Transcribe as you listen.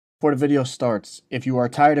Before the video starts, if you are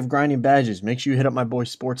tired of grinding badges, make sure you hit up my boy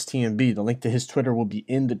Sports TNB. The link to his Twitter will be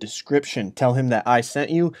in the description. Tell him that I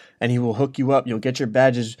sent you and he will hook you up. You'll get your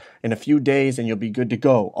badges in a few days and you'll be good to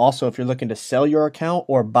go. Also, if you're looking to sell your account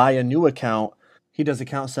or buy a new account, he does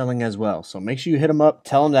account selling as well. So make sure you hit him up,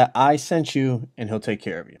 tell him that I sent you, and he'll take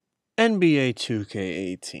care of you. NBA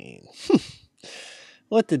 2K18.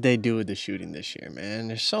 What did they do with the shooting this year, man?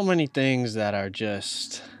 There's so many things that are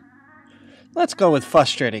just... let's go with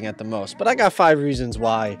frustrating at the most. But I got 5 reasons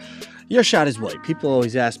why your shot is white. People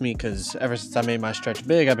always ask me, because ever since I made my stretch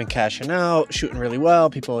big, I've been cashing out, shooting really well.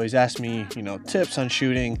 People always ask me, tips on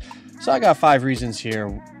shooting. So I got 5 reasons here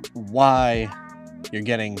why you're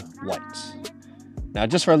getting whites. Now,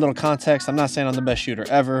 just for a little context, I'm not saying I'm the best shooter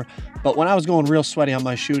ever, but when I was going real sweaty on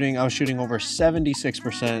my shooting, I was shooting over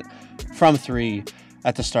 76% from 3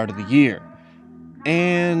 at the start of the year.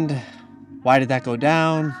 And why did that go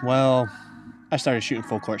down? Well, I started shooting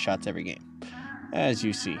full court shots every game, as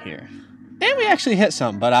you see here. And we actually hit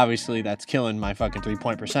some, but obviously that's killing my fucking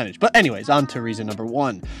 3-point percentage. But anyways, on to reason number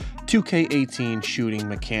 1, 2K18 shooting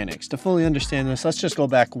mechanics. To fully understand this, let's just go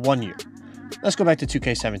back 1 year. Let's go back to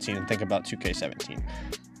 2K17 and think about 2K17.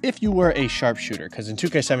 If you were a sharpshooter, because in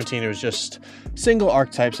 2K17 it was just single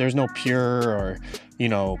archetypes, there's no pure or,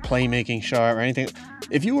 playmaking sharp or anything.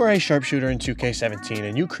 If you were a sharpshooter in 2K17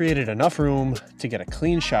 and you created enough room to get a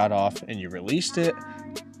clean shot off and you released it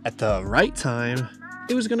at the right time,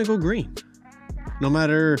 it was going to go green. No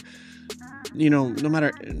matter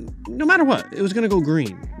what, it was going to go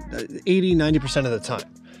green 80-90% of the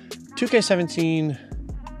time. 2K17,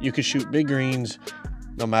 you could shoot big greens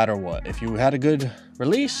no matter what. If you had a good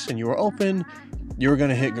release and you were open, you were going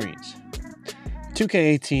to hit greens.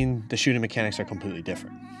 2K18, the shooting mechanics are completely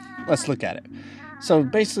different. Let's look at it. So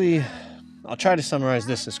basically, I'll try to summarize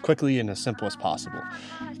this as quickly and as simple as possible.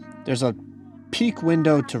 There's a peak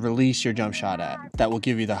window to release your jump shot at that will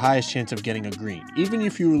give you the highest chance of getting a green. Even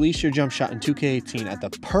if you release your jump shot in 2K18 at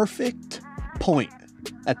the perfect point,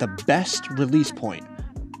 at the best release point,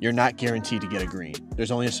 you're not guaranteed to get a green.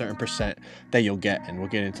 There's only a certain percent that you'll get, and we'll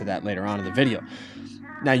get into that later on in the video.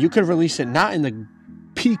 Now, you could release it not in the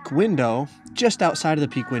peak window, just outside of the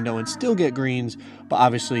peak window, and still get greens, but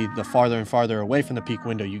obviously the farther and farther away from the peak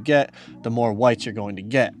window you get, the more whites you're going to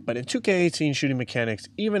get. But in 2K18 shooting mechanics,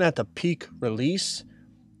 even at the peak release,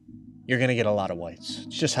 you're going to get a lot of whites.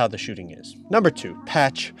 It's just how the shooting is. Number 2,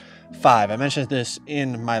 patch 5. I mentioned this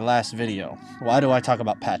in my last video. Why do I talk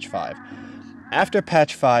about patch 5? After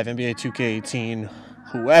patch 5, NBA 2K18,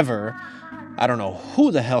 whoever, I don't know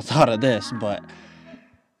who the hell thought of this, but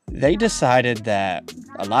they decided that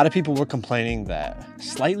a lot of people were complaining that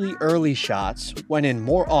slightly early shots went in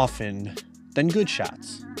more often than good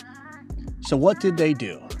shots. So what did they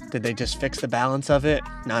do? Did they just fix the balance of it?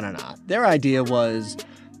 No. Their idea was,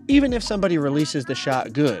 even if somebody releases the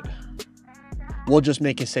shot good, we'll just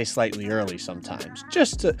make it say slightly early sometimes,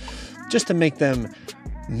 just to make them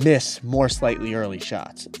miss more slightly early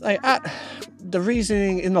shots. The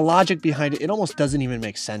reasoning and the logic behind it almost doesn't even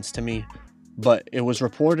make sense to me, but it was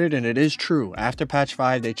reported and it is true. After patch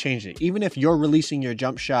 5, they changed it. Even if you're releasing your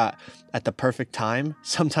jump shot at the perfect time,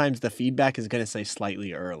 sometimes the feedback is going to say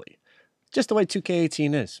slightly early. Just the way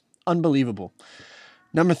 2K18 is. Unbelievable.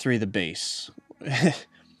 Number 3, the base.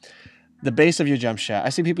 The base of your jump shot. I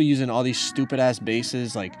see people using all these stupid ass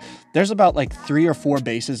bases. There's about 3 or 4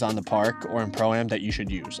 bases on the park or in Pro-Am that you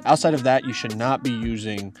should use. Outside of that, you should not be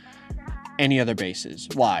using any other bases.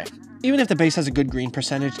 Why? Even if the base has a good green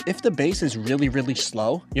percentage, if the base is really, really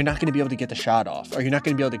slow, you're not going to be able to get the shot off, or you're not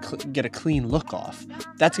going to be able to get a clean look off.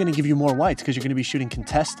 That's going to give you more whites because you're going to be shooting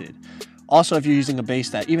contested. Also, if you're using a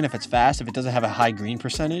base that, even if it's fast, if it doesn't have a high green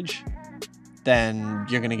percentage, then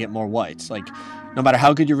you're going to get more whites. No matter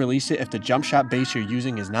how good you release it, if the jump shot base you're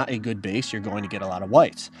using is not a good base, you're going to get a lot of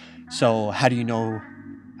whites. So how do you know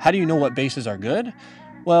what bases are good?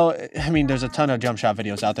 Well, I mean, there's a ton of jump shot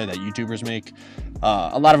videos out there that YouTubers make.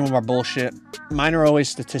 A lot of them are bullshit. Mine are always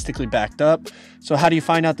statistically backed up. So how do you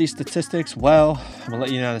find out these statistics? Well, I'm gonna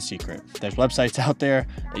let you know the secret. There's websites out there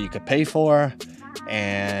that you could pay for,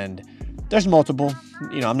 and there's multiple.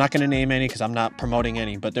 I'm not going to name any because I'm not promoting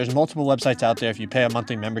any, but there's multiple websites out there. If you pay a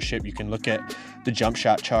monthly membership, you can look at the jump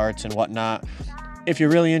shot charts and whatnot. If you're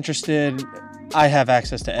really interested, I have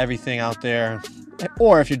access to everything out there.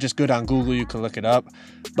 Or if you're just good on Google, you can look it up.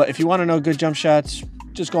 But if you want to know good jump shots,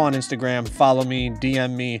 just go on Instagram, follow me,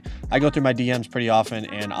 DM me. I go through my DMs pretty often,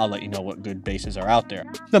 and I'll let you know what good bases are out there.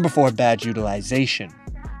 Number 4, badge utilization.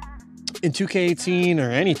 In 2K18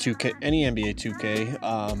 or any NBA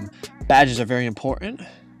 2K, badges are very important.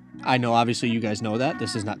 I know obviously you guys know that.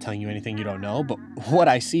 This is not telling you anything you don't know, but what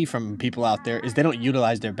I see from people out there is they don't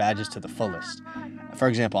utilize their badges to the fullest. For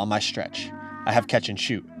example, on my stretch, I have catch and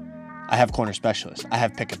shoot. I have corner specialist. I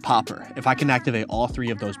have pick and popper. If I can activate all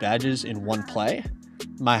 3 of those badges in one play,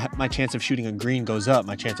 my chance of shooting a green goes up,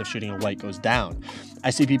 my chance of shooting a white goes down. I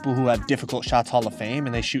see people who have difficult shots Hall of Fame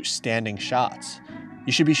and they shoot standing shots.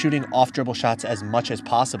 You should be shooting off dribble shots as much as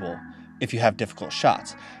possible if you have difficult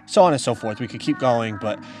shots. So on and so forth. We could keep going,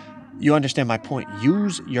 but you understand my point.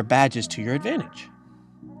 Use your badges to your advantage.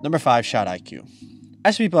 Number 5, shot IQ.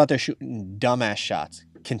 I see people out there shooting dumbass shots,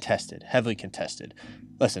 contested, heavily contested.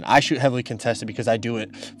 Listen, I shoot heavily contested because I do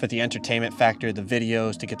it for the entertainment factor, the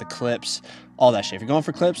videos, to get the clips, all that shit. If you're going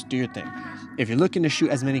for clips, do your thing. If you're looking to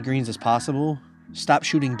shoot as many greens as possible, stop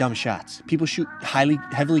shooting dumb shots. People shoot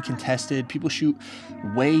heavily contested. People shoot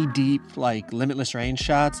way deep, like limitless range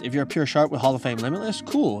shots. If you're a pure sharp with Hall of Fame limitless,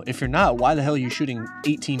 cool. If you're not, why the hell are you shooting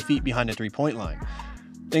 18 feet behind the 3-point line?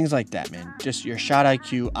 Things like that, man. Just your shot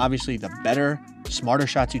IQ. Obviously, the better, smarter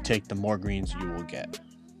shots you take, the more greens you will get.